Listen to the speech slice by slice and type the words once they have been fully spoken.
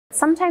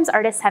sometimes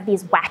artists have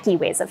these wacky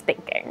ways of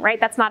thinking, right?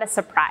 That's not a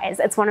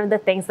surprise. It's one of the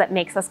things that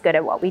makes us good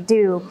at what we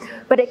do.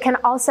 But it can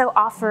also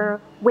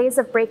offer ways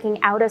of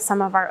breaking out of some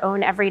of our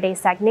own everyday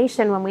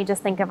stagnation when we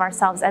just think of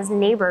ourselves as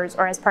neighbors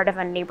or as part of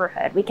a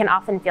neighborhood. We can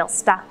often feel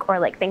stuck or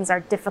like things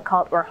are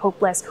difficult or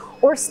hopeless,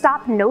 or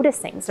stop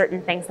noticing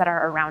certain things that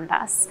are around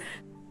us.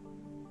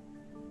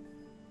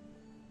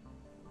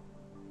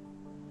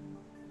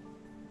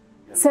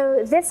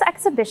 So this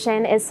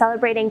exhibition is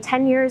celebrating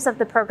 10 years of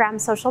the program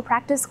Social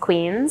Practice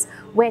Queens,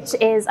 which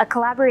is a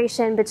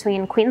collaboration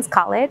between Queens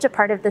College, a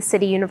part of the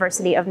City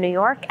University of New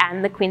York,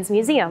 and the Queens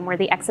Museum, where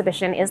the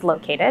exhibition is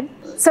located.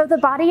 So the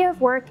body of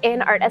work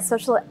in Art as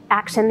Social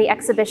Action, the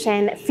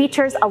exhibition,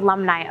 features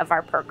alumni of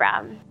our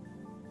program.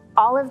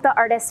 All of the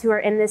artists who are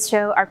in this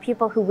show are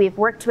people who we've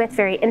worked with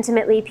very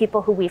intimately,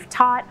 people who we've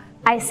taught.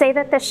 I say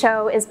that the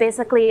show is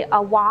basically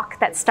a walk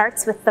that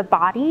starts with the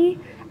body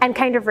and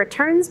kind of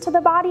returns to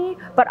the body,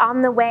 but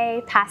on the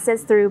way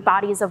passes through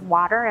bodies of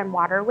water and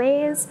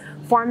waterways,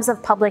 forms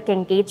of public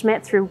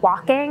engagement through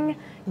walking,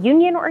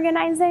 union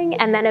organizing,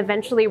 and then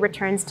eventually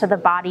returns to the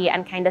body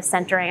and kind of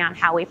centering on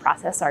how we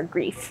process our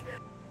grief.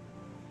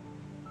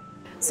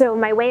 So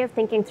my way of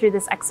thinking through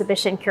this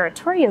exhibition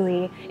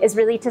curatorially is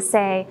really to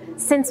say,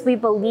 since we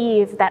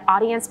believe that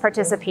audience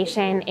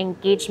participation,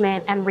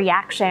 engagement, and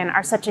reaction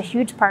are such a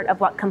huge part of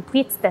what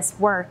completes this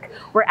work,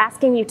 we're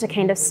asking you to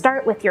kind of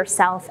start with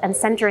yourself and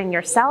centering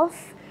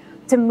yourself,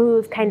 to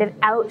move kind of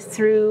out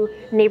through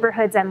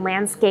neighborhoods and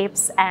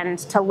landscapes and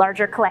to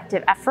larger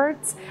collective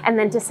efforts, and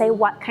then to say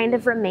what kind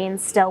of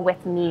remains still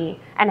with me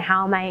and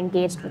how am I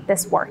engaged with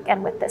this work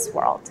and with this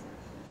world.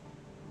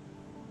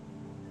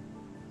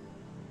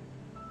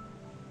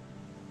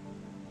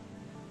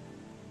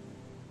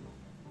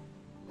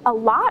 A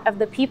lot of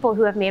the people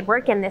who have made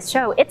work in this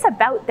show, it's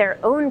about their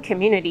own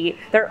community,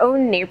 their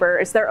own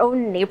neighbors, their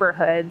own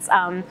neighborhoods,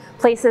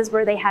 places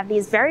where they have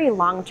these very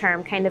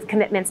long-term kind of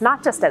commitments,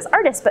 not just as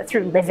artists, but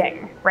through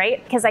living,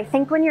 right? Because I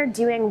think when you're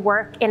doing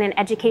work in an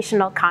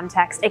educational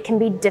context, it can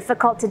be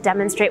difficult to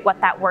demonstrate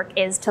what that work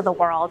is to the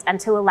world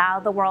and to allow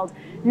the world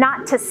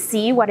not to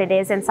see what it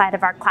is inside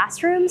of our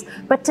classrooms,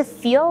 but to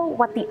feel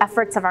what the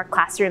efforts of our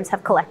classrooms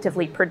have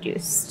collectively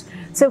produced.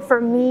 So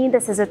for me,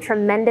 this is a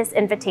tremendous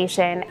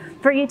invitation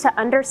for you to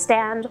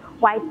understand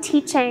why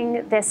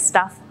teaching this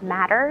stuff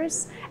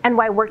matters and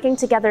why working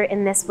together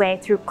in this way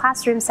through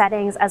classroom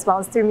settings as well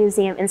as through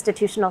museum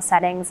institutional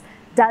settings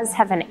does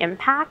have an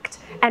impact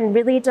and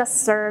really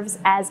just serves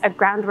as a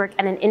groundwork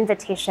and an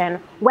invitation,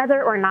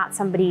 whether or not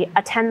somebody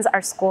attends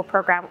our school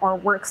program or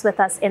works with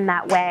us in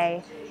that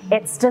way.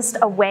 It's just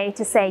a way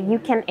to say you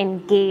can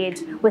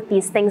engage with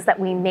these things that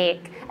we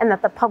make and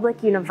that the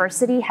public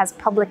university has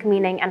public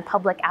meaning and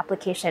public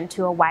application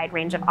to a wide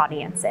range of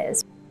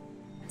audiences.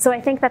 So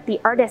I think that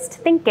the artist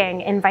thinking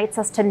invites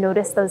us to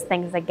notice those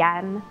things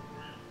again,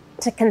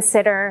 to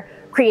consider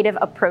creative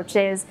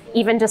approaches,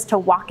 even just to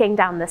walking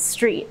down the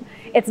street.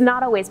 It's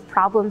not always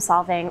problem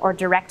solving or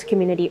direct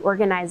community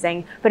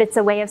organizing, but it's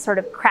a way of sort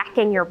of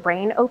cracking your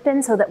brain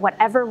open so that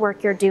whatever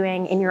work you're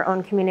doing in your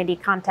own community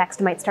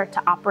context might start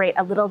to operate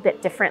a little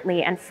bit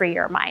differently and free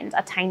your mind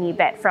a tiny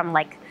bit from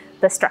like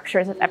the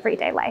structures of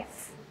everyday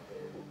life.